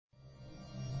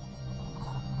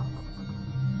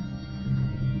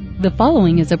The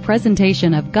following is a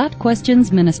presentation of Got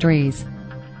Questions Ministries.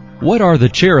 What are the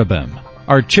cherubim?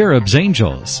 Are cherubs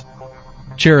angels?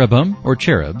 Cherubim, or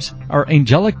cherubs, are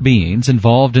angelic beings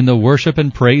involved in the worship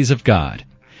and praise of God.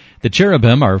 The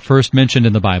cherubim are first mentioned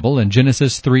in the Bible in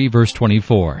Genesis 3, verse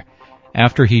 24.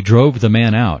 After he drove the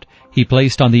man out, he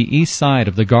placed on the east side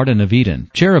of the Garden of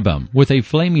Eden cherubim with a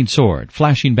flaming sword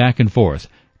flashing back and forth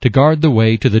to guard the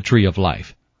way to the tree of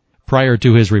life. Prior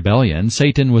to his rebellion,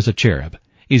 Satan was a cherub.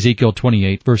 Ezekiel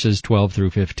 28, verses 12 through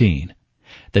 15.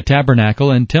 The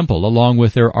tabernacle and temple, along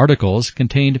with their articles,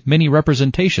 contained many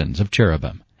representations of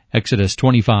cherubim. Exodus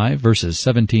 25, verses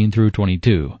 17 through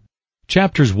 22.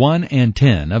 Chapters 1 and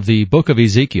 10 of the book of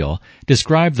Ezekiel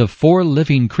describe the four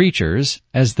living creatures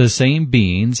as the same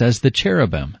beings as the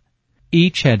cherubim.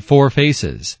 Each had four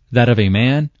faces, that of a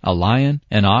man, a lion,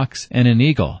 an ox, and an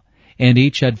eagle, and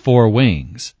each had four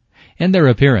wings. In their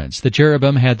appearance, the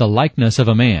cherubim had the likeness of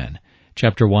a man.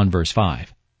 Chapter 1, verse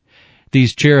 5.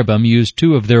 These cherubim used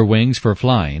two of their wings for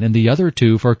flying and the other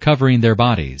two for covering their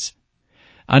bodies.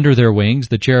 Under their wings,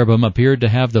 the cherubim appeared to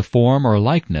have the form or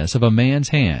likeness of a man's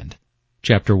hand.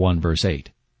 Chapter 1, verse 8.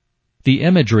 The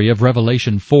imagery of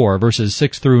Revelation 4, verses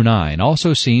 6 through 9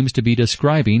 also seems to be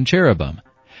describing cherubim.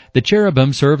 The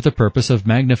cherubim serve the purpose of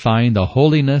magnifying the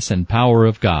holiness and power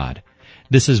of God.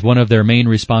 This is one of their main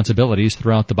responsibilities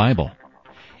throughout the Bible.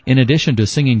 In addition to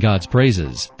singing God's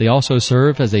praises, they also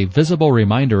serve as a visible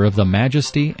reminder of the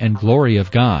majesty and glory of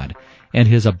God and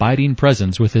His abiding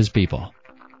presence with His people.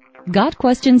 Got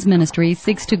Questions Ministry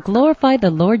seeks to glorify the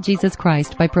Lord Jesus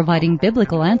Christ by providing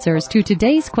biblical answers to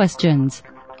today's questions.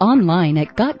 Online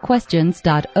at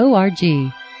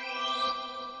gotquestions.org.